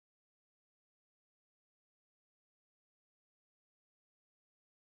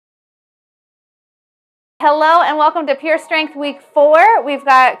Hello and welcome to Pure Strength Week 4. We've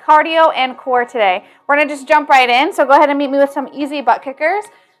got cardio and core today. We're going to just jump right in, so go ahead and meet me with some easy butt kickers.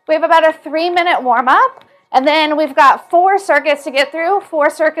 We have about a 3-minute warm-up, and then we've got 4 circuits to get through,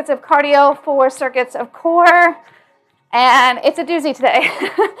 4 circuits of cardio, 4 circuits of core, and it's a doozy today.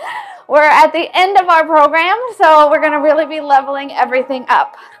 We're at the end of our program, so we're going to really be leveling everything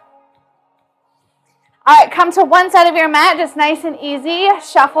up. All right, come to one side of your mat, just nice and easy,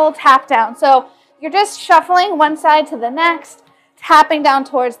 shuffle, tap down. So you're just shuffling one side to the next, tapping down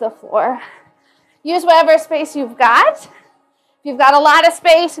towards the floor. Use whatever space you've got. If you've got a lot of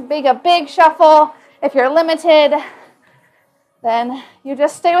space, a big shuffle. If you're limited, then you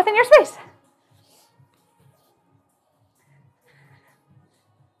just stay within your space.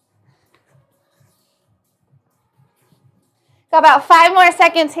 Got about 5 more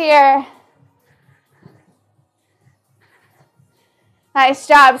seconds here. Nice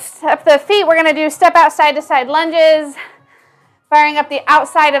job. Step the feet. We're going to do step out side to side lunges, firing up the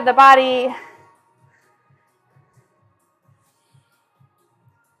outside of the body.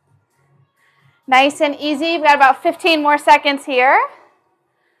 Nice and easy. We've got about 15 more seconds here.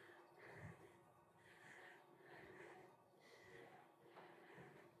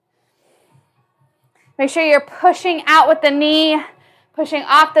 Make sure you're pushing out with the knee, pushing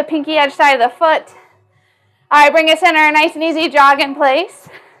off the pinky edge side of the foot. All right, bring us in our nice and easy jog in place.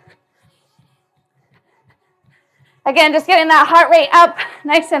 Again, just getting that heart rate up,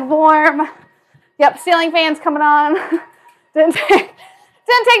 nice and warm. Yep, ceiling fans coming on. Didn't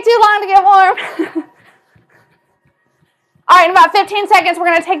take too long to get warm. All right, in about 15 seconds, we're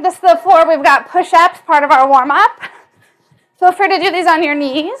going to take this to the floor. We've got push-ups, part of our warm-up. Feel free to do these on your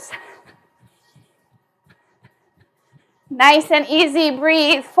knees. Nice and easy,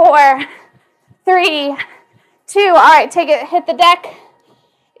 breathe. 4, 3, 2. All right, take it, hit the deck.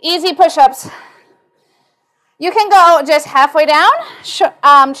 Easy push-ups. You can go just halfway down,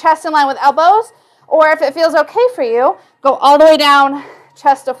 chest in line with elbows, or if it feels okay for you, go all the way down,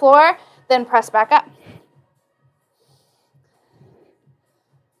 chest to floor, then press back up.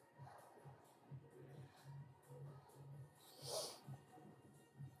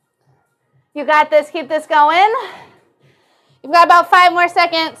 You got this, keep this going. You've got about 5 more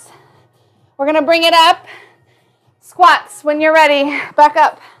seconds. We're gonna bring it up. Squats when you're ready, back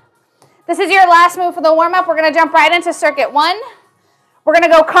up. This is your last move for the warm-up. We're gonna jump right into circuit 1. We're gonna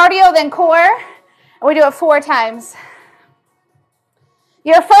go cardio, then core, and we do it 4 times.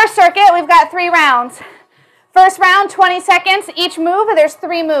 Your first circuit, we've got 3 rounds. First round, 20 seconds. Each move, there's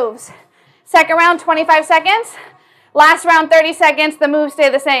 3 moves. Second round, 25 seconds. Last round, 30 seconds. The moves stay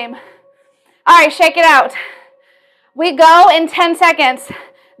the same. All right, shake it out. We go in 10 seconds.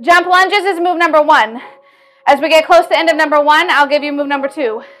 Jump lunges is move number 1. As we get close to the end of number 1, I'll give you move number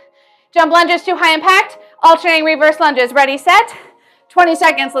 2. Jump lunges to high impact, alternating reverse lunges. Ready, set, 20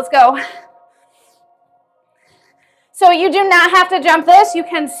 seconds, let's go. So you do not have to jump this. You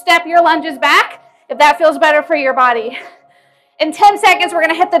can step your lunges back if that feels better for your body. In 10 seconds, we're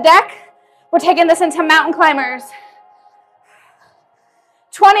gonna hit the deck. We're taking this into mountain climbers.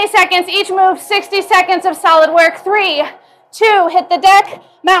 20 seconds, each move, 60 seconds of solid work. 3, 2, hit the deck,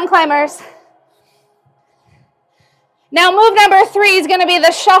 mountain climbers. Now move number 3 is going to be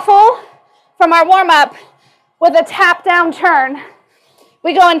the shuffle from our warm-up with a tap down turn.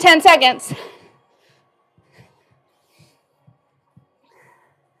 We go in 10 seconds.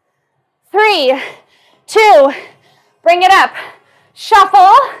 3, 2, bring it up.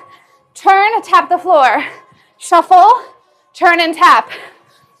 Shuffle, turn, tap the floor. Shuffle, turn and tap.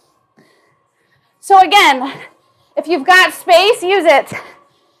 So again, if you've got space, use it.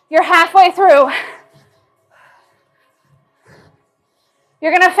 You're halfway through.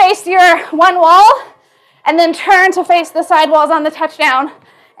 You're going to face your one wall and then turn to face the side walls on the touchdown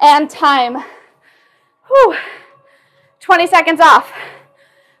and time. Whew. 20 seconds off.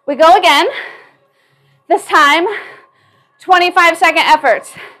 We go again. This time, 25-second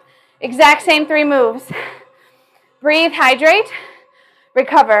efforts. Exact same 3 moves. Breathe, hydrate,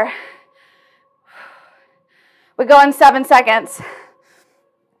 recover. We go in 7 seconds.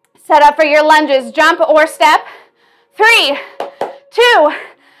 Set up for your lunges. Jump or step. 3, 2,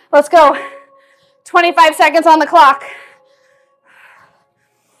 let's go. 25 seconds on the clock.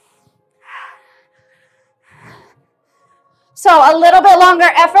 So a little bit longer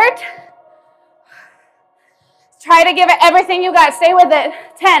effort. Try to give it everything you got. Stay with it.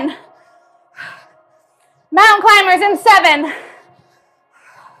 10. Mountain climbers in 7.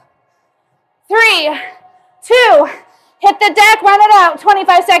 3, 2, hit the deck, run it out.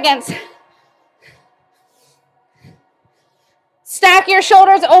 25 seconds. Stack your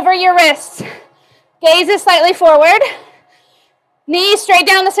shoulders over your wrists. Gaze is slightly forward. Knees straight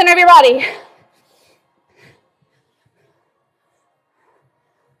down the center of your body.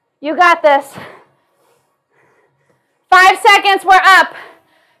 You got this. 5 seconds, we're up.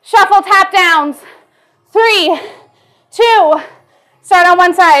 Shuffle tap downs. 3, 2, start on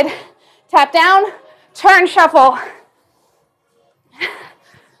one side. Tap down, turn, shuffle.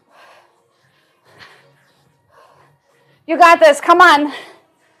 You got this, come on.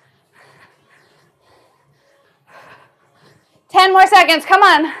 10 more seconds, come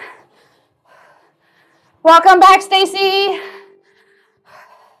on. Welcome back, Stacy.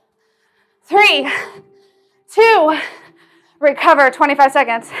 3, 2, recover, 25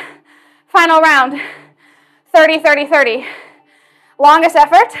 seconds. Final round, 30, 30, 30. Longest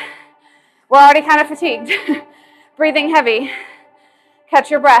effort. We're already kind of fatigued. Breathing heavy. Catch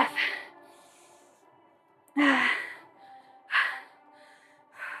your breath.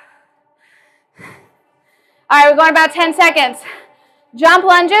 All right, we're going about 10 seconds. Jump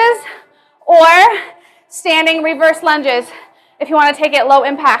lunges or standing reverse lunges if you want to take it low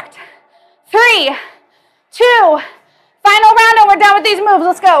impact. 3, 2, final round, and we're done with these moves.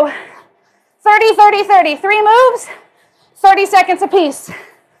 Let's go. 30, 30, 30. 3 moves, 30 seconds apiece.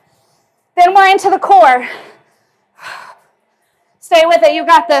 Then we're into the core. Stay with it, you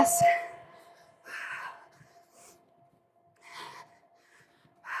got this.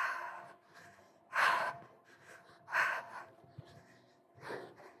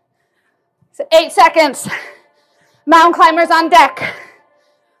 So 8 seconds. Mountain climbers on deck.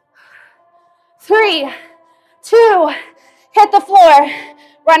 3, 2, hit the floor,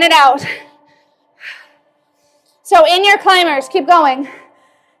 run it out. So in your climbers, keep going.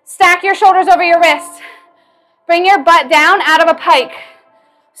 Stack your shoulders over your wrists. Bring your butt down out of a pike.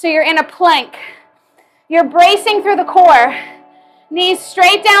 So you're in a plank. You're bracing through the core. Knees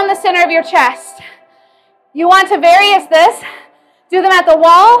straight down the center of your chest. You want to various this. Do them at the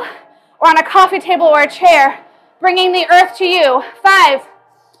wall or on a coffee table or a chair, bringing the earth to you. 5,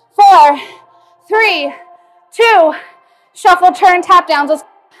 4, 3, 2, shuffle, turn, tap downs. Let's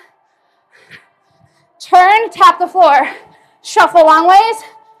turn, tap the floor. Shuffle long ways.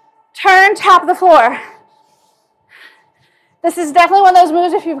 Turn, tap the floor. This is definitely one of those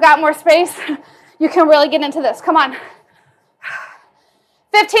moves, if you've got more space, you can really get into this. Come on.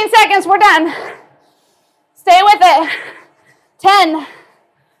 15 seconds, we're done. Stay with it. 10.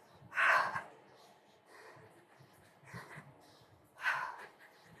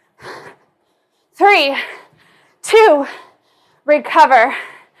 3, 2, recover.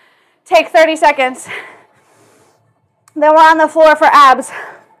 Take 30 seconds. Then we're on the floor for abs.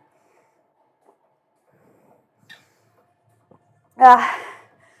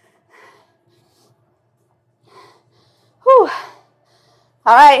 Whew.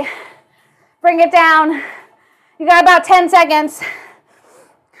 All right, bring it down. You got about 10 seconds.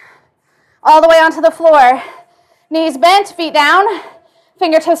 All the way onto the floor. Knees bent, feet down,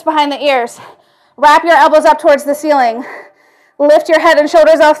 fingertips behind the ears. Wrap your elbows up towards the ceiling. Lift your head and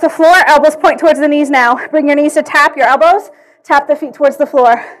shoulders off the floor. Elbows point towards the knees now. Bring your knees to tap your elbows. Tap the feet towards the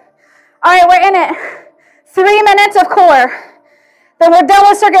floor. All right, we're in it. 3 minutes of core. Then we're done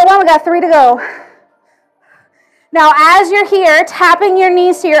with circuit 1. We got 3 to go. Now, as you're here, tapping your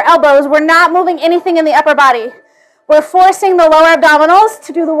knees to your elbows, we're not moving anything in the upper body. We're forcing the lower abdominals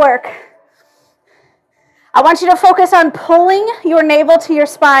to do the work. I want you to focus on pulling your navel to your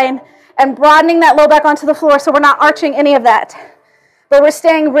spine and broadening that low back onto the floor so we're not arching any of that. But we're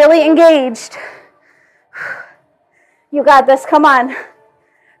staying really engaged. You got this, come on.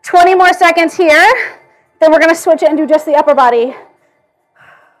 20 more seconds here. Then we're gonna switch it and do just the upper body.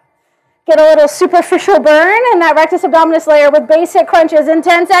 Get a little superficial burn in that rectus abdominis layer with basic crunches. In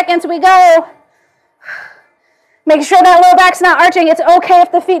 10 seconds, we go. Make sure that low back's not arching. It's okay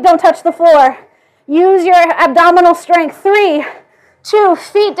if the feet don't touch the floor. Use your abdominal strength. 3, 2,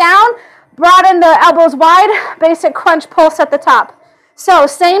 feet down. Broaden the elbows wide. Basic crunch pulse at the top. So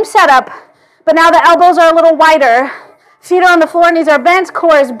same setup, but now the elbows are a little wider. Feet are on the floor, knees are bent,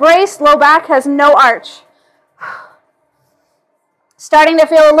 core is braced, low back has no arch. Starting to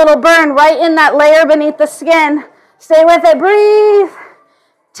feel a little burn right in that layer beneath the skin. Stay with it, breathe.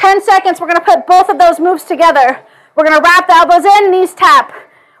 10 seconds, we're gonna put both of those moves together. We're gonna wrap the elbows in, knees tap.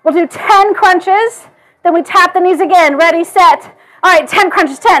 We'll do 10 crunches, then we tap the knees again. Ready, set. All right, 10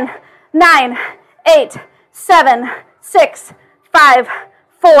 crunches, 10, 9, 8, 7, 6, 5,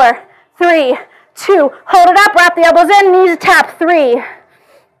 4, 3, 2. Hold it up, wrap the elbows in, knees tap. 3,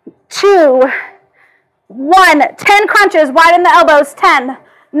 2, 1. 10 crunches, widen the elbows. 10,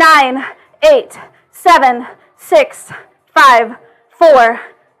 9, 8, 7, 6, 5, 4,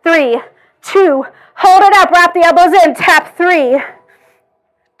 3, 2. Hold it up, wrap the elbows in, tap 3,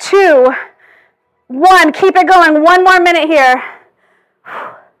 2, 1. Keep it going, 1 more minute here.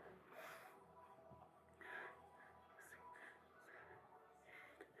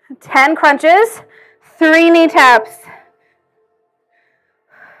 10 crunches, 3 knee taps.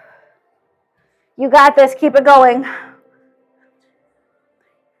 You got this, keep it going.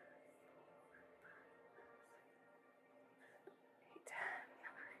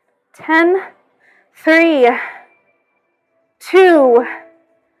 10, 3, 2,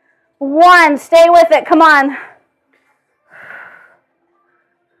 1. Stay with it, come on.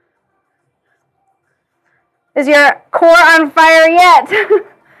 Is your core on fire yet?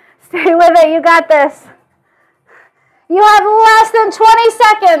 Stay with it, you got this. You have less than 20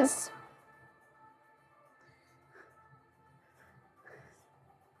 seconds.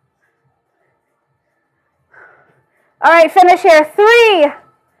 All right, finish here. 3,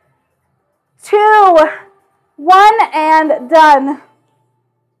 2, 1, and done.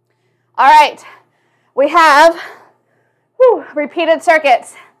 All right, we have repeated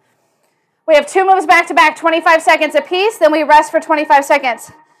circuits. We have 2 moves back to back, 25 seconds apiece, then we rest for 25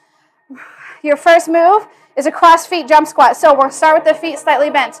 seconds. Your first move is a cross feet jump squat. So we'll start with the feet slightly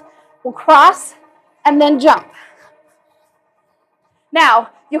bent. We'll cross and then jump.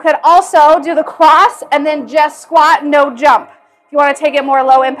 Now, you could also do the cross and then just squat, no jump, if you want to take it more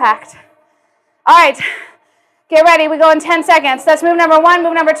low impact. All right, get ready. We go in 10 seconds. That's move number 1.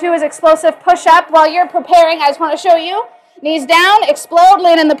 Move number 2 is explosive push-up. While you're preparing, I just want to show you. Knees down, explode,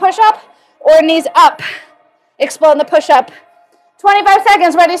 land in the push-up, or knees up, explode in the push-up. 25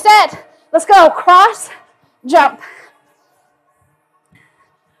 seconds, ready, set. Let's go. Cross, jump.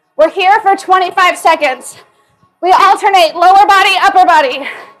 We're here for 25 seconds. We alternate lower body, upper body.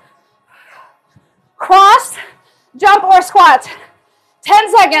 Cross, jump, or squat.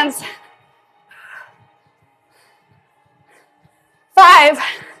 10 seconds. 5,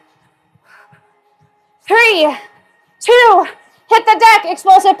 3, 2, hit the deck,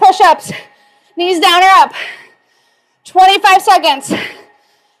 explosive push-ups. Knees down or up. 25 seconds.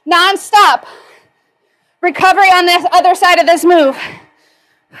 Non-stop. Recovery on this other side of this move.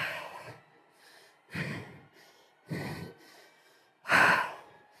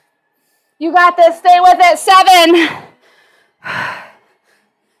 You got this, stay with it. 7,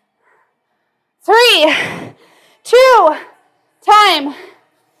 3, 2, time.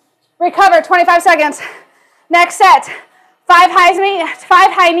 Recover, 25 seconds. Next set. 5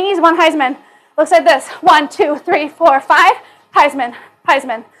 high knees, 1 Heisman. Looks like this. 1, 2, 3, 4, 5. Heisman,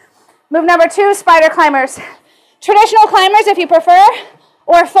 Heisman. Move number 2, spider climbers. Traditional climbers if you prefer,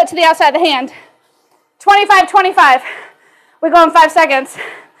 or foot to the outside of the hand. 25, 25. We go in 5 seconds.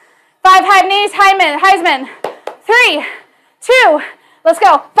 5 high knees, Heisman. 3, 2, let's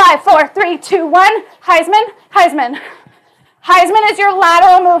go. 5, 4, 3, 2, 1. Heisman, Heisman. Heisman is your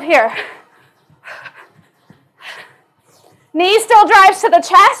lateral move here. Knee still drives to the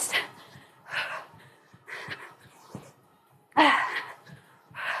chest.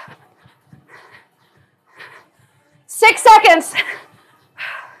 Six seconds.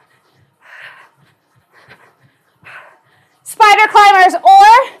 Spider climbers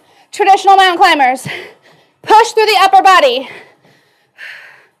or traditional mountain climbers. Push through the upper body.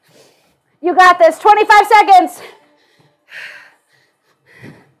 You got this. 25 seconds.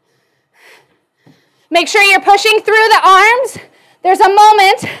 Make sure you're pushing through the arms. There's a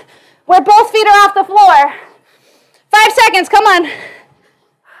moment where both feet are off the floor. 5 seconds, come on.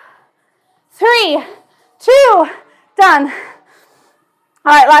 3, 2, done.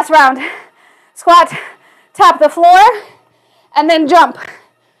 All right, last round. Squat, tap the floor, and then jump.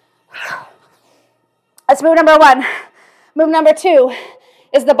 That's move number 1. Move number 2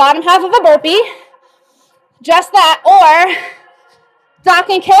 is the bottom half of a burpee. Just that, or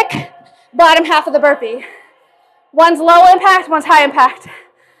docking kick, bottom half of the burpee. One's low impact, one's high impact.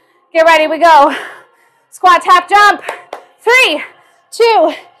 Get ready, we go. Squat, tap, jump. 3,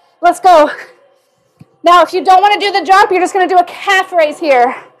 2, let's go. Now, if you don't want to do the jump, you're just going to do a calf raise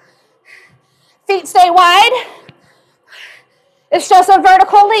here. Feet stay wide. It's just a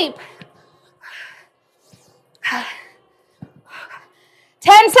vertical leap.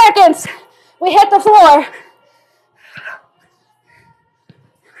 10 seconds. We hit the floor.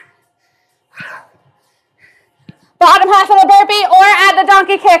 Bottom half of the burpee or add the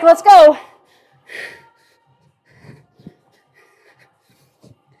donkey kick. Let's go.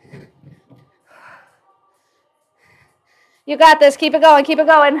 You got this. Keep it going. Keep it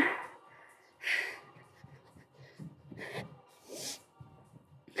going.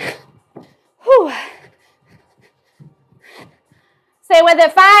 Whew. Stay with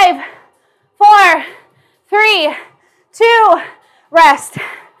it. 5, 4, 4, 3, 2, rest.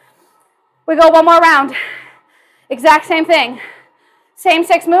 We go one more round. Exact same thing. Same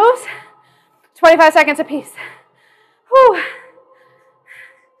 6 moves, 25 seconds apiece. Whew.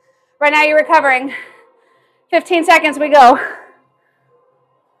 Right now you're recovering. 15 seconds, we go.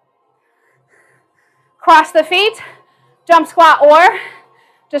 Cross the feet, jump squat, or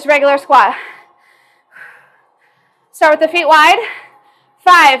just regular squat. Start with the feet wide.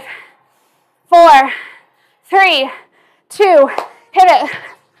 5, 4, 3, 2, hit it.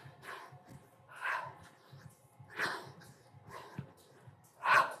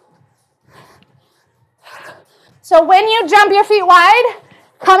 So when you jump your feet wide,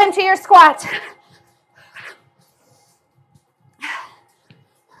 come into your squat.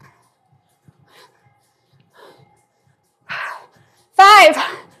 5,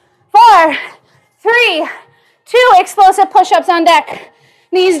 4, 3, 2, explosive push-ups on deck.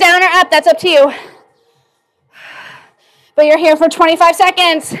 Knees down or up, that's up to you. But you're here for 25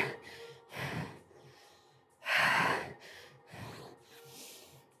 seconds.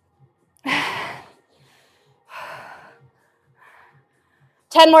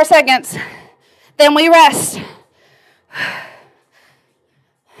 Ten more seconds. Then we rest.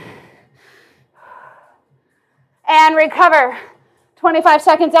 And recover. 25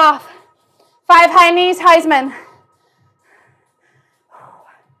 seconds off. 5 high knees, Heisman.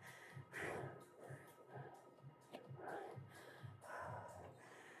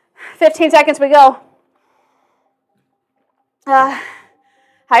 $15 seconds, we go.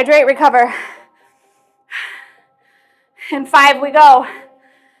 Hydrate, recover. In 5, we go.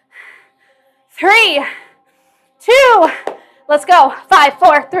 3, 2, let's go. 5,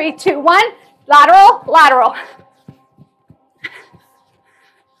 4, 3, 2, 1. Lateral, lateral.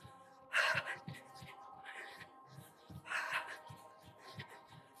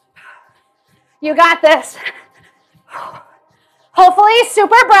 You got this. Hopefully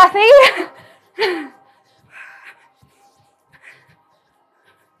super breathy.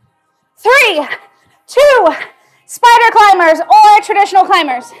 3, 2, spider climbers or traditional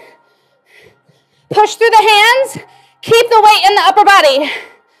climbers. Push through the hands. Keep the weight in the upper body.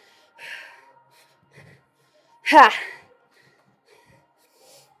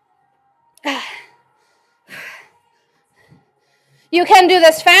 You can do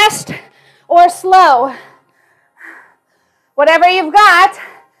this fast or slow. Whatever you've got,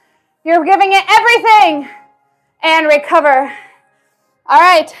 you're giving it everything. And recover. All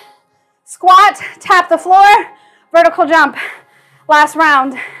right. Squat, tap the floor, vertical jump. Last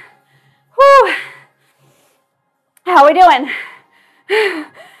round. Whew. How are we doing?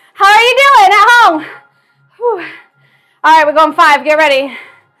 How are you doing at home? Whew. All right, we're going 5. Get ready.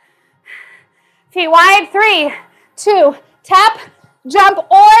 Feet wide. 3, 2, tap, jump,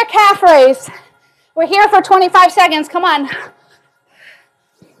 or calf raise. We're here for 25 seconds. Come on.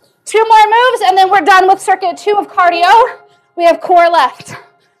 2 more moves, and then we're done with circuit 2 of cardio. We have core left.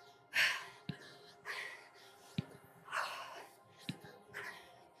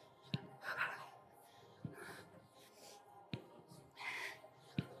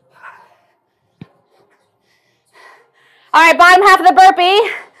 All right, bottom half of the burpee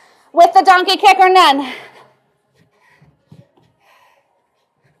with the donkey kick or none.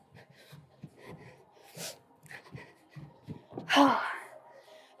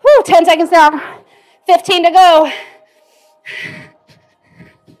 Whew, 10 seconds down, 15 to go.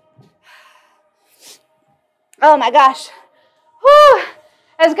 Oh my gosh. Whew,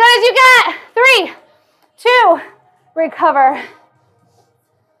 as good as you got. 3, 2, recover.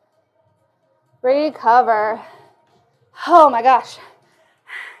 Recover. Oh my gosh.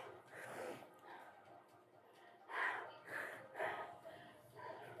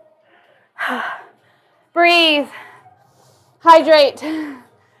 Breathe. Hydrate. Okay.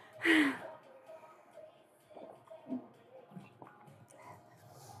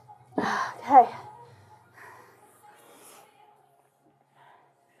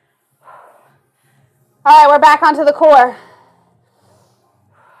 All right, we're back onto the core.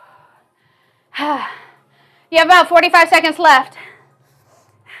 You have about 45 seconds left.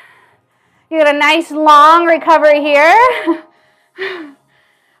 You got a nice long recovery here.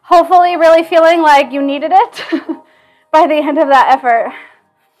 Hopefully really feeling like you needed it by the end of that effort.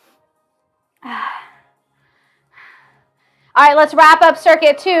 All right, let's wrap up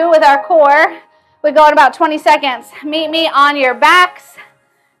circuit 2 with our core. We go in about 20 seconds. Meet me on your backs.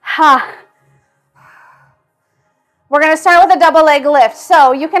 We're going to start with a double leg lift.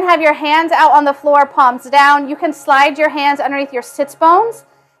 So you can have your hands out on the floor, palms down. You can slide your hands underneath your sits bones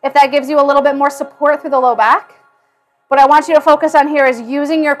if that gives you a little bit more support through the low back. What I want you to focus on here is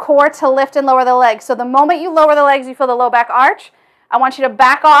using your core to lift and lower the legs. So the moment you lower the legs, you feel the low back arch. I want you to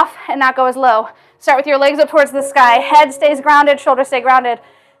back off and not go as low. Start with your legs up towards the sky. Head stays grounded, shoulders stay grounded.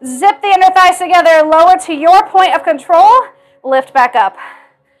 Zip the inner thighs together, lower to your point of control, lift back up.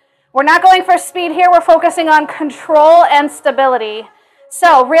 We're not going for speed here, we're focusing on control and stability.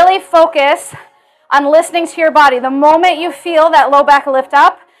 So really focus on listening to your body. The moment you feel that low back lift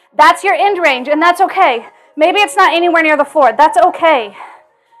up, that's your end range, and that's okay. Maybe it's not anywhere near the floor, that's okay.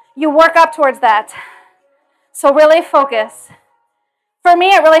 You work up towards that. So really focus. For me,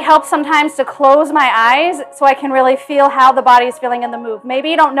 it really helps sometimes to close my eyes so I can really feel how the body is feeling in the move. Maybe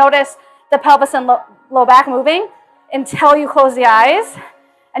you don't notice the pelvis and low back moving until you close the eyes,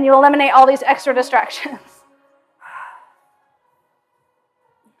 and you eliminate all these extra distractions.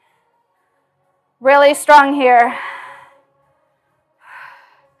 Really strong here.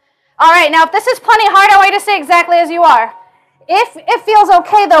 All right, now if this is plenty hard, I want you to stay exactly as you are. If it feels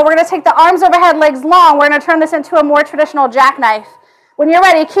okay though, we're gonna take the arms overhead, legs long. We're gonna turn this into a more traditional jackknife. When you're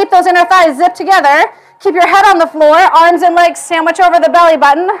ready, keep those inner thighs zipped together. Keep your head on the floor, arms and legs sandwich over the belly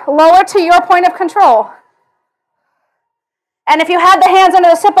button, lower to your point of control. And if you had the hands under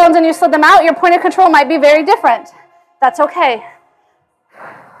the sit bones and you slid them out, your point of control might be very different. That's okay.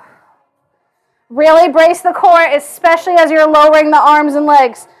 Really brace the core, especially as you're lowering the arms and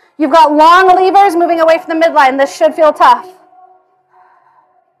legs. You've got long levers moving away from the midline. This should feel tough.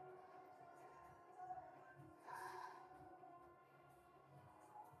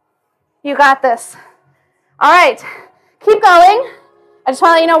 You got this. All right, keep going. I just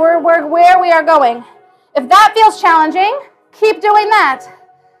want to let you know where we are going. If that feels challenging, keep doing that.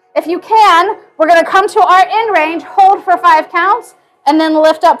 If you can, we're going to come to our end range, hold for 5 counts, and then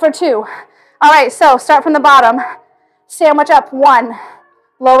lift up for 2. All right, so start from the bottom. Sandwich up 1,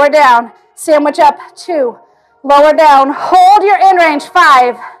 lower down, sandwich up 2, lower down. Hold your end range,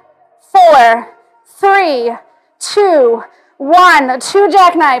 5, 4, 3, 2, 1. 2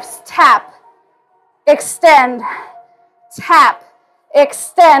 jackknives, tap, extend, tap,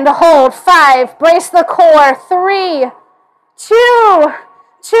 extend, hold, 5, brace the core, 3, 2,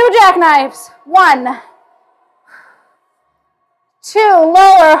 2 jackknives, 1, 2,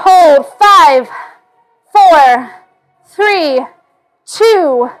 lower, hold, 5, 4, 3,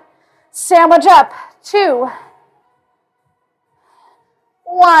 2, sandwich up, 2,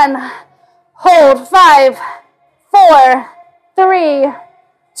 1, hold, 5, 4, 3,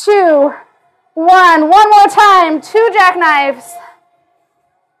 2, 1. One more time, 2 jackknives.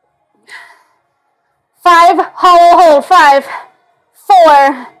 5, hollow hold, 5,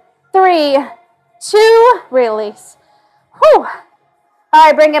 4, 3, 2, release. Whew. All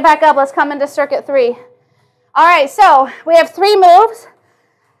right, bring it back up. Let's come into circuit 3. All right, so we have 3 moves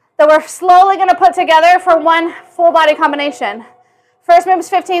that we're slowly going to put together for one full body combination. First move is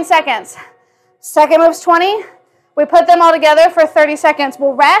 15 seconds. Second move is 20. We put them all together for 30 seconds.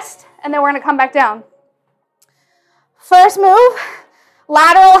 We'll rest, and then we're going to come back down. First move,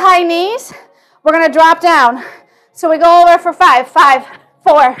 lateral high knees. We're going to drop down. So we go over for 5, 5,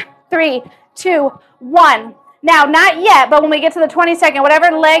 4, 3, 2, 1. Now, not yet, but when we get to the 20-second,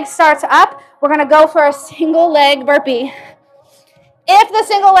 whatever leg starts up, we're going to go for a single leg burpee. If the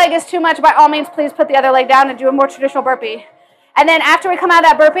single leg is too much, by all means, please put the other leg down and do a more traditional burpee. And then after we come out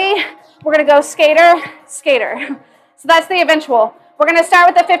of that burpee, we're going to go skater, skater. So that's the eventual. We're going to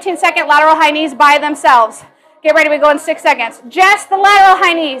start with the 15-second lateral high knees by themselves. Get ready, we go in 6 seconds. Just the lateral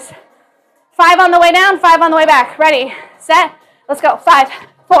high knees. 5 on the way down, 5 on the way back. Ready, set, let's go. 5,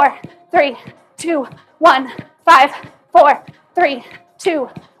 4, 3, 2, 1. 5, 4, 3, 2,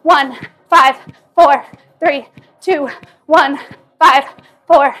 1. 5, 4, 3, 2, 1. 5,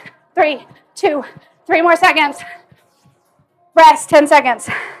 4, 3, 2. 3 more seconds. Rest, 10 seconds.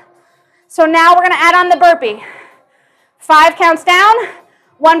 So now we're going to add on the burpee. 5 counts down,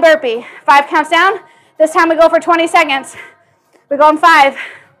 1 burpee. 5 counts down. This time we go for 20 seconds. We go in 5,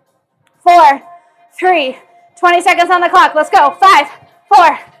 4, 3, 20 seconds on the clock. Let's go. 5,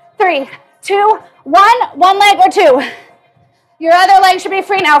 4, 3, 2, 1. One leg or 2. Your other leg should be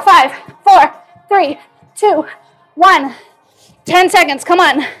free now. 5, 4, 3, 2, 1. 10 seconds. Come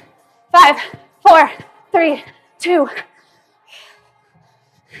on. 5, 4, 3, 2.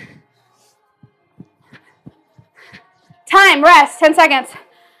 Time, rest, 10 seconds.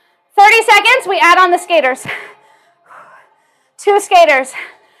 30 seconds, we add on the skaters. 2 skaters.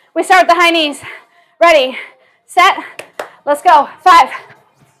 We start with the high knees. Ready, set, let's go. 5.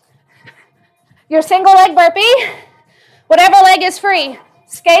 Your single leg burpee, whatever leg is free.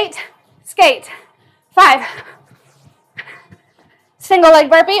 Skate, skate. 5. Single leg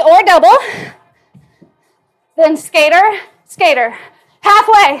burpee or double. then skater, skater.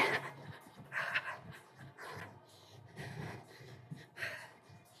 Halfway.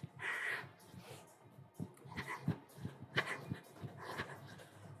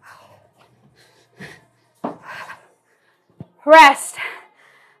 Rest.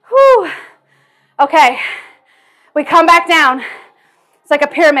 Whew. Okay, we come back down. It's like a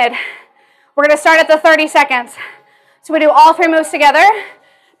pyramid. We're gonna start at the 30 seconds. So we do all 3 moves together,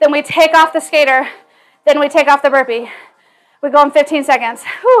 then we take off the skater, then we take off the burpee. We go in 15 seconds.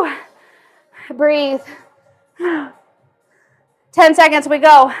 Whew. Breathe. 10 seconds, we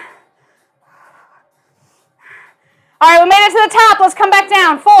go. All right, we made it to the top. Let's come back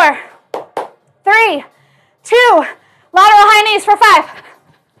down. 4, 3, 2, lateral high knees for 5.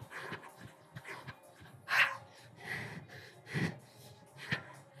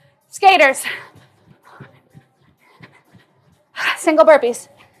 Skaters. Single burpees.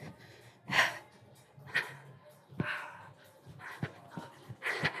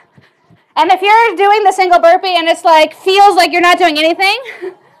 And if you're doing the single burpee and it's like, feels like you're not doing anything,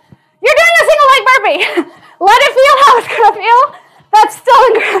 you're doing a single leg burpee. Let it feel how it's gonna feel. That's still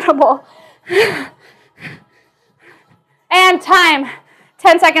incredible. And time,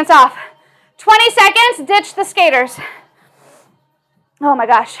 10 seconds off. 20 seconds, ditch the skaters. Oh my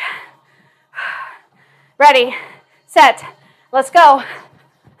gosh. Ready, set, let's go.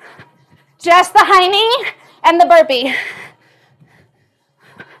 Just the high knee and the burpee.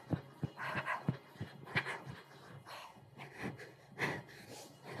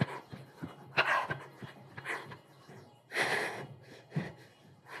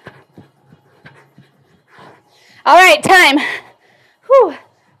 All right, time. Whew.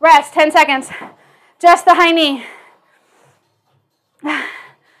 Rest, 10 seconds. Just the high knee.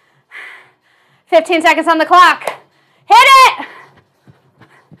 15 seconds on the clock. Hit it!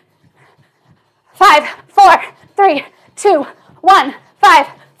 5, 4, 3, 2, 1. 5,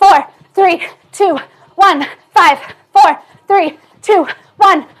 4, 3, 2, 1. 5, 4, 3, 2,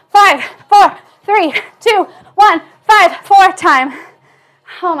 1. 5, 4, 3, 2, 1. 5, 4. Time.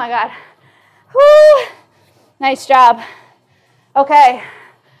 Oh my God. Woo. Nice job. Okay.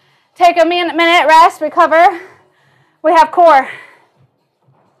 Take a minute, rest, recover. We have core.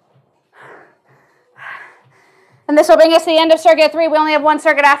 And this will bring us to the end of circuit 3. We only have 1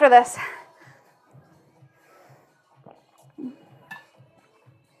 circuit after this.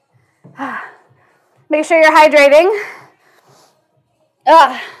 Make sure you're hydrating.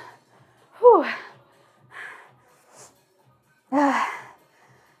 Whew.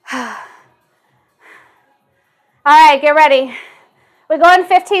 All right, get ready. We go in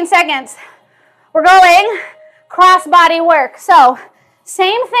 15 seconds. We're going cross body work. So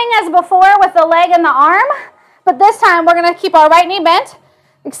same thing as before with the leg and the arm, but this time we're going to keep our right knee bent.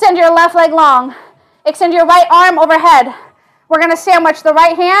 Extend your left leg long. Extend your right arm overhead. We're going to sandwich the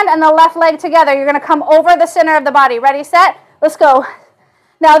right hand and the left leg together. You're going to come over the center of the body. Ready, set, let's go.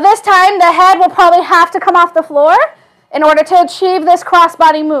 Now this time the head will probably have to come off the floor in order to achieve this cross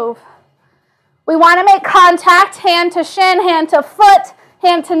body move. We want to make contact, hand to shin, hand to foot,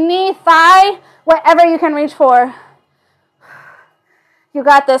 hand to knee, thigh, wherever you can reach for. You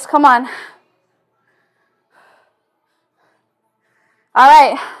got this, come on. All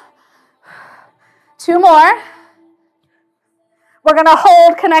right, 2 more. We're going to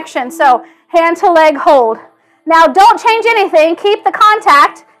hold connection, so hand to leg hold. Now don't change anything, keep the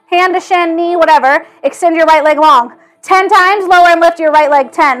contact, hand to shin, knee, whatever. Extend your right leg long. 10 times, lower and lift your right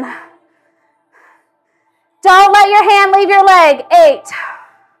leg, 10. Don't let your hand leave your leg. 8,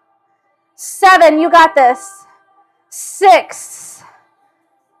 7, you got this. 6,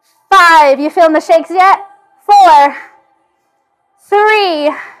 5, you feeling the shakes yet? 4,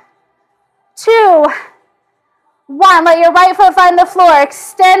 3, 2, 1. Let your right foot find the floor.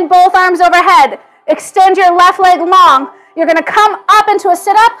 Extend both arms overhead. Extend your left leg long. You're going to come up into a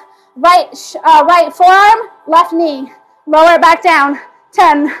sit-up. Right forearm, left knee. Lower it back down.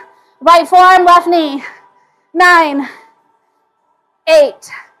 10. Right forearm, left knee. 9,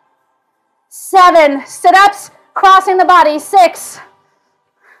 8, 7, sit-ups, crossing the body, 6,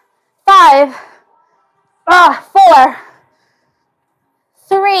 5, 4,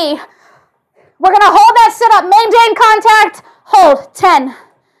 3. We're going to hold that sit-up, maintain contact, hold, 10,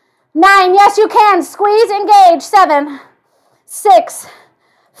 9, yes you can, squeeze, engage, 7, 6,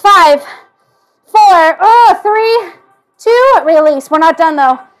 5, 4, 3, 2, release. We're not done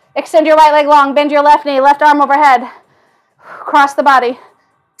though. Extend your right leg long, bend your left knee, left arm overhead. Cross the body.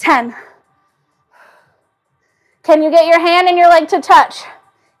 10. Can you get your hand and your leg to touch?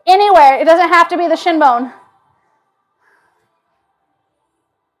 Anywhere. It doesn't have to be the shin bone.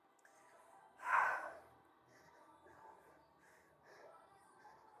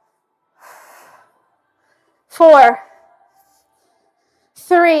 4,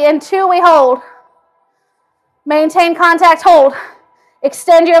 3, and 2, we hold. Maintain contact, hold.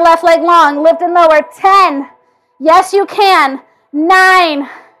 Extend your left leg long, lift and lower. 10, yes you can. 9,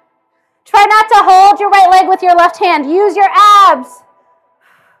 try not to hold your right leg with your left hand. Use your abs.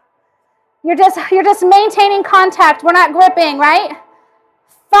 You're just maintaining contact. We're not gripping, right?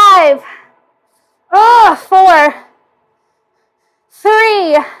 5, 4,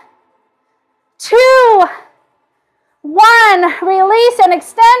 3, 2, 1. Release and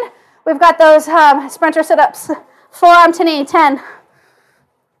extend. We've got those sprinter sit-ups. Forearm to knee. 10,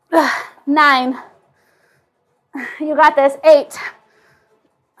 9. You got this. 8,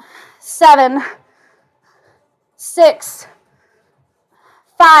 7, 6,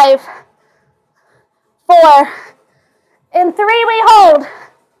 5, 4. In 3, we hold.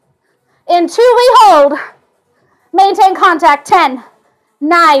 In 2, we hold. Maintain contact. 10,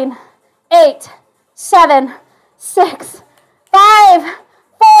 9, 8, 7, 6, 5,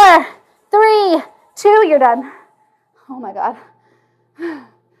 4, 3, 2. You're done. Oh my God. All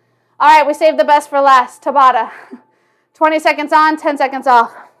right, we saved the best for last. Tabata. 20 seconds on, 10 seconds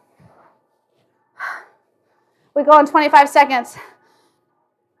off. We go in 25 seconds.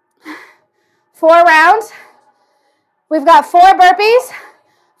 4 rounds. We've got 4 burpees,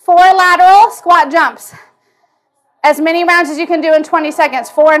 4 lateral squat jumps. As many rounds as you can do in 20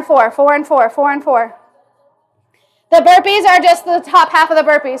 seconds. 4 and 4, 4 and 4, 4 and 4. The burpees are just the top half of the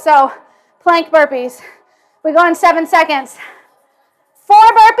burpees, so plank burpees. We go in 7 seconds. 4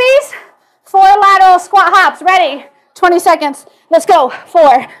 burpees, 4 lateral squat hops. Ready? 20 seconds. Let's go.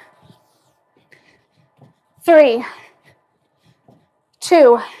 4, 3,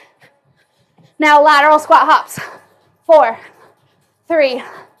 2. Now lateral squat hops. 4, 3,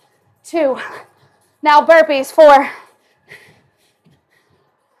 2. Now burpees. 4.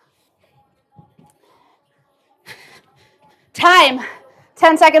 Time.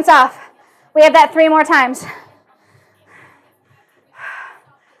 10 seconds off. We have that 3 more times.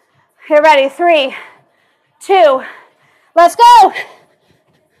 You're ready. 3, 2. Let's go.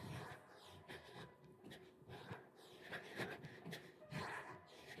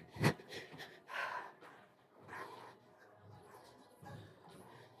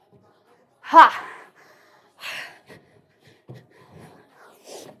 Ha.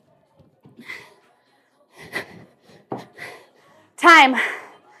 Time.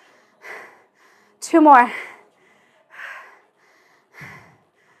 2 more.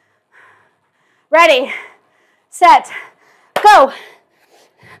 Ready, set, go.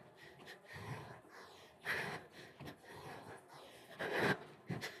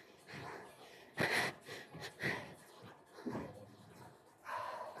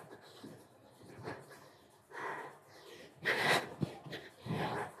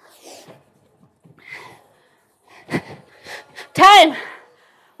 Time.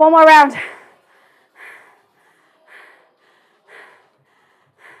 1 more round.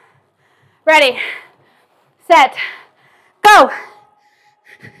 Ready, set, go.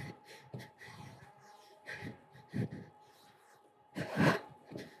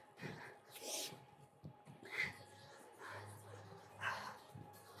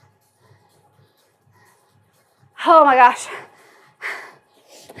 Oh my gosh.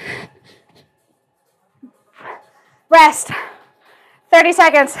 Rest. 30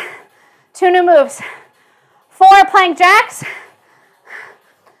 seconds. 2 new moves. 4 plank jacks.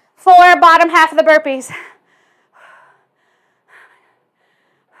 4 bottom half of the burpees.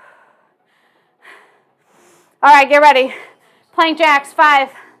 All right, get ready. Plank jacks. 5,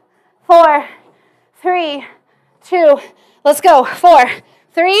 4, 3, 2. Let's go. 4,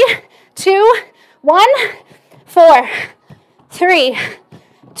 3, 2, 1. 4, 3,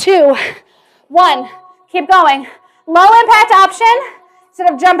 2, 1. Keep going. Low impact option. Instead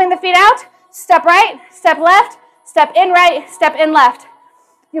of jumping the feet out, step right, step left, step in right, step in left.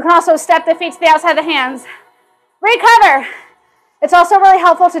 You can also step the feet to the outside of the hands. Recover. It's also really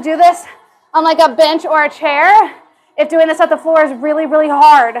helpful to do this on like a bench or a chair if doing this at the floor is really, really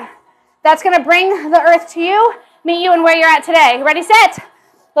hard. That's going to bring the earth to you, meet you in where you're at today. Ready, set.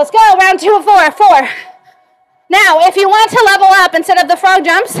 Let's go. Round 2 of 4. 4. Now, if you want to level up instead of the frog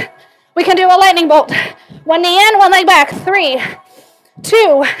jumps, we can do a lightning bolt. 1 knee in, 1 leg back. 3,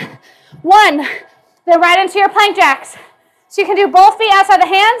 2, 1. Then right into your plank jacks. So you can do both feet outside the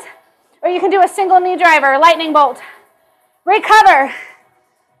hands, or you can do a single knee driver, lightning bolt. Recover.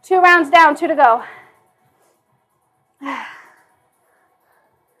 2 rounds down, 2 to go.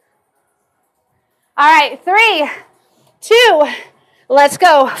 All right, 3, 2, let's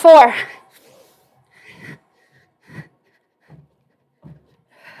go. 4.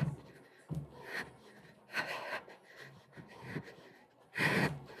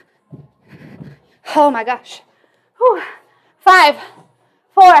 Oh my gosh. Whew. 5,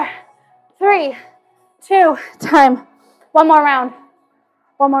 4, 3, 2, time. One more round.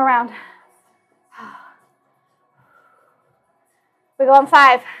 One more round. We go on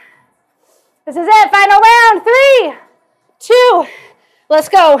 5. This is it. Final round. 3, 2. Let's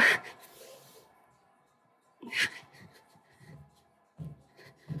go.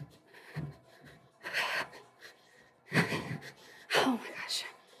 Oh my gosh.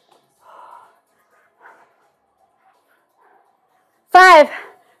 5,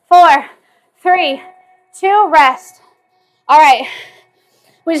 4, 3, 2, rest. All right.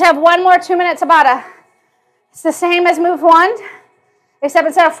 We just have one more 2-minute Tabata. It's the same as move 1, except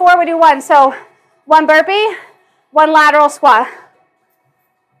instead of 4, we do 1. So 1 burpee, 1 lateral squat.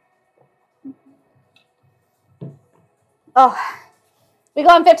 Oh, we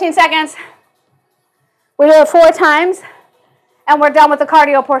go in 15 seconds. We do it 4 times, and we're done with the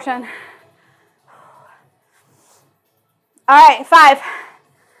cardio portion. All right, 5,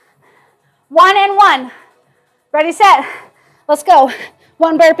 1 and 1. Ready, set. Let's go.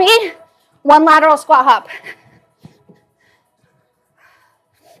 1 burpee, 1 lateral squat hop.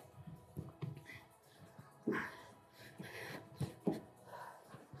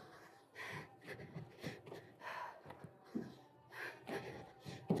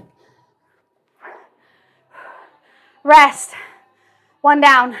 Rest. 1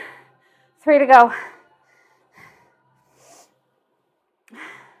 down. 3 to go.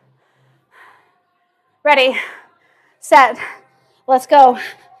 Ready, set, let's go.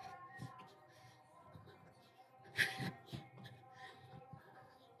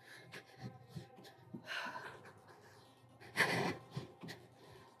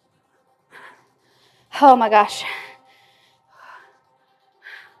 Oh my gosh.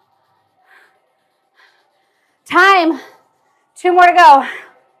 Time. 2 more to go.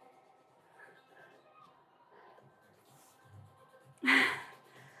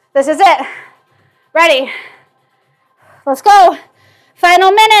 This is it. Ready. Let's go.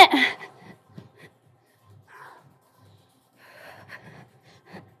 Final minute.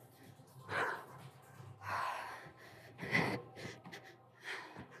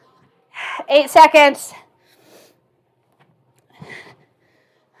 Eight seconds.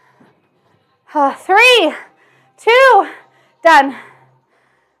 3, 2, done.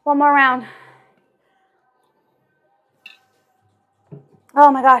 One more round. Oh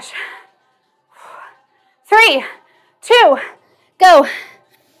my gosh. 3, 2, go.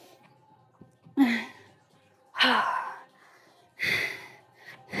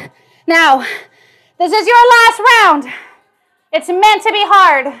 Now, this is your last round. It's meant to be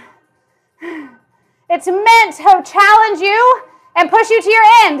hard. It's meant to challenge you and push you to your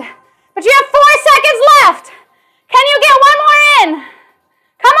end. But you have 4 seconds left. Can you get one more in?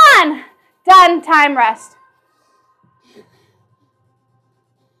 Come on. Done. Time, rest.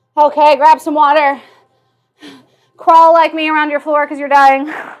 Okay, grab some water. Crawl like me around your floor because you're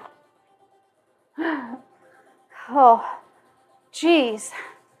dying. Oh, geez.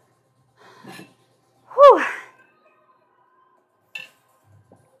 Whew.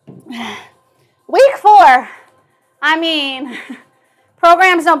 Week 4. I mean,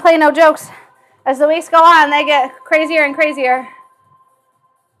 programs don't play no jokes. As the weeks go on, they get crazier and crazier.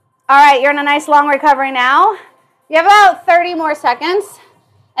 All right, you're in a nice long recovery now. You have about 30 more seconds.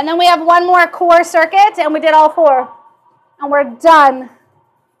 And then we have one more core circuit, and we did all 4. And we're done.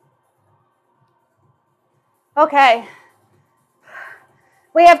 Okay.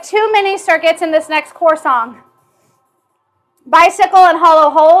 We have 2 mini circuits in this next core song. Bicycle and hollow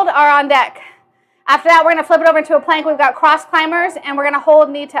hold are on deck. After that, we're going to flip it over into a plank. We've got cross climbers, and we're going to hold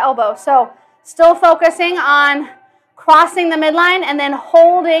knee to elbow. So still focusing on crossing the midline and then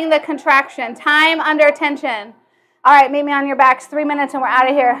holding the contraction. Time under tension. All right, meet me on your backs. 3 minutes, and we're out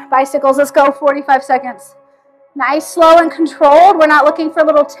of here. Bicycles, let's go. 45 seconds. Nice, slow, and controlled. We're not looking for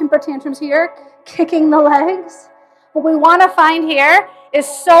little temper tantrums here, kicking the legs. What we want to find here is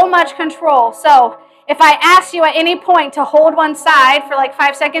so much control. So if I asked you at any point to hold one side for like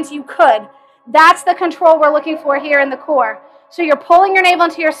 5 seconds, you could. That's the control we're looking for here in the core. So you're pulling your navel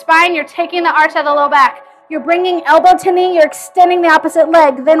into your spine. You're taking the arch of the low back. You're bringing elbow to knee. You're extending the opposite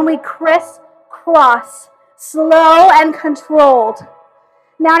leg. Then we crisscross, slow and controlled.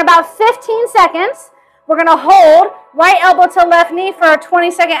 Now in about 15 seconds, we're going to hold right elbow to left knee for a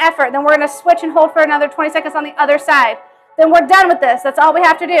 20-second effort. Then we're going to switch and hold for another 20 seconds on the other side. Then we're done with this. That's all we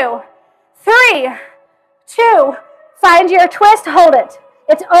have to do. 3, 2, find your twist, hold it.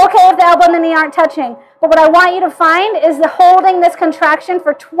 It's okay if the elbow and the knee aren't touching. But what I want you to find is the holding this contraction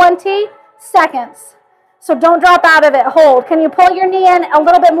for 20 seconds. So don't drop out of it. Hold. Can you pull your knee in a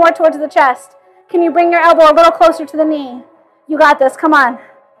little bit more towards the chest? Can you bring your elbow a little closer to the knee? You got this. Come on.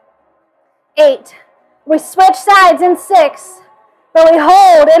 8. We switch sides in 6. But we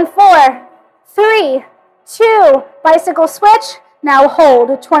hold in 4, 3, 2. Bicycle switch. Now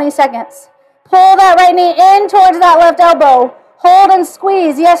hold 20 seconds. Pull that right knee in towards that left elbow. Hold and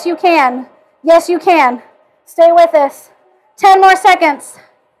squeeze. Yes, you can. Yes, you can. Stay with us. 10 more seconds.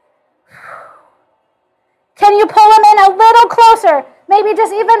 Can you pull them in a little closer? Maybe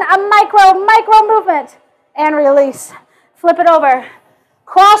just even a micro movement. And release. Flip it over.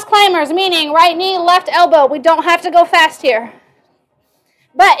 Cross climbers, meaning right knee, left elbow. We don't have to go fast here.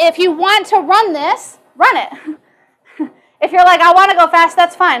 But if you want to run this, run it. If you're like, I want to go fast,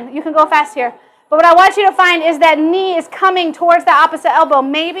 that's fine. You can go fast here. But what I want you to find is that knee is coming towards the opposite elbow,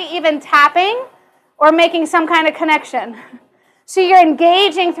 maybe even tapping or making some kind of connection. So you're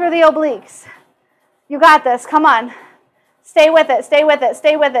engaging through the obliques. You got this. Come on. Stay with it. Stay with it.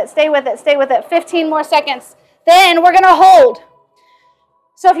 Stay with it. Stay with it. Stay with it. 15 more seconds. Then we're going to hold.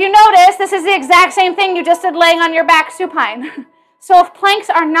 So if you notice, this is the exact same thing you just did laying on your back supine. So if planks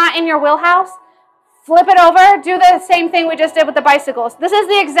are not in your wheelhouse, flip it over, do the same thing we just did with the bicycles. This is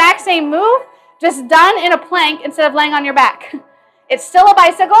the exact same move, just done in a plank instead of laying on your back. It's still a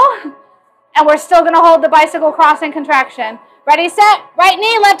bicycle, and we're still going to hold the bicycle crossing contraction. Ready, set, right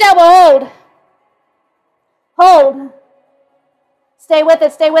knee, left elbow, hold. Hold. Stay with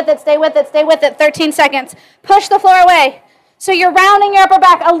it, stay with it, stay with it, stay with it. 13 seconds. Push the floor away. So you're rounding your upper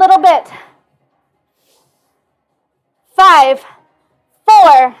back a little bit. 5,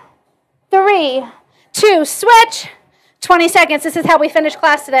 4, 3, 2, switch. 20 seconds. This is how we finish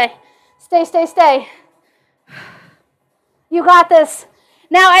class today. Stay, stay, stay. You got this.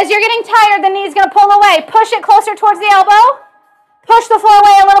 Now, as you're getting tired, the knee's going to pull away. Push it closer towards the elbow. Push the floor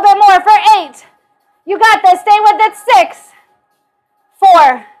away a little bit more for 8. You got this. Stay with it. 6,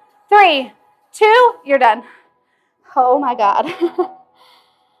 4, 3, 2. You're done. Oh, my God.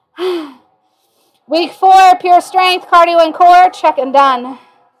 Week 4, pure strength, cardio and core. Check and done.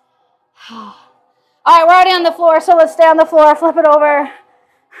 All right, we're already on the floor, so let's stay on the floor. Flip it over.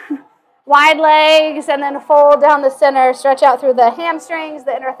 Wide legs, and then fold down the center. Stretch out through the hamstrings,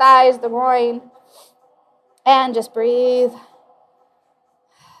 the inner thighs, the groin. And just breathe.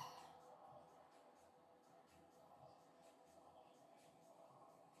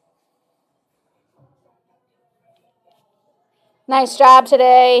 Nice job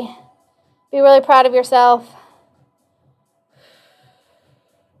today. Be really proud of yourself.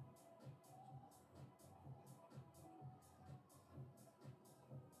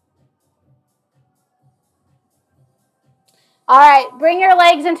 All right, bring your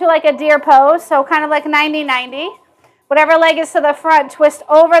legs into like a deer pose, so kind of like 90-90. Whatever leg is to the front, twist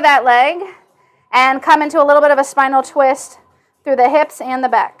over that leg and come into a little bit of a spinal twist through the hips and the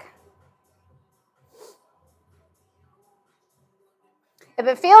back. If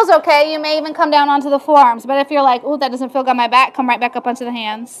it feels okay, you may even come down onto the forearms. But if you're like, ooh, that doesn't feel good on my back, come right back up onto the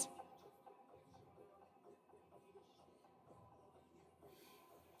hands.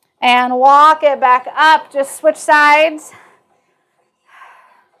 And walk it back up. Just switch sides.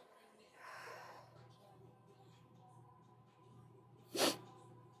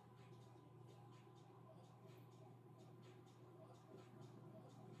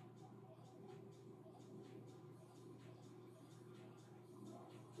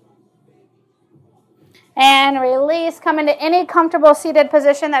 And release. Come into any comfortable seated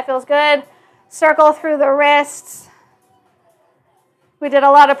position that feels good. Circle through the wrists. We did a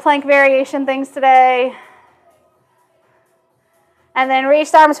lot of plank variation things today. And then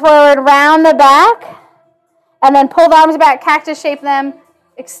reach the arms forward, round the back. And then pull the arms back, cactus shape them.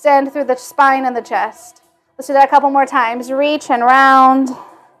 Extend through the spine and the chest. Let's do that a couple more times. Reach and round.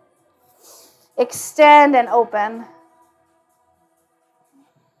 Extend and open.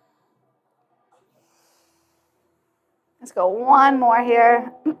 Let's go one more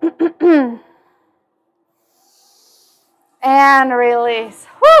here. And release.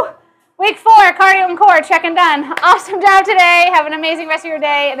 Whew. Week 4, cardio and core, check and done. Awesome job today. Have an amazing rest of your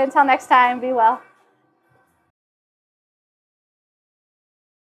day. And until next time, be well.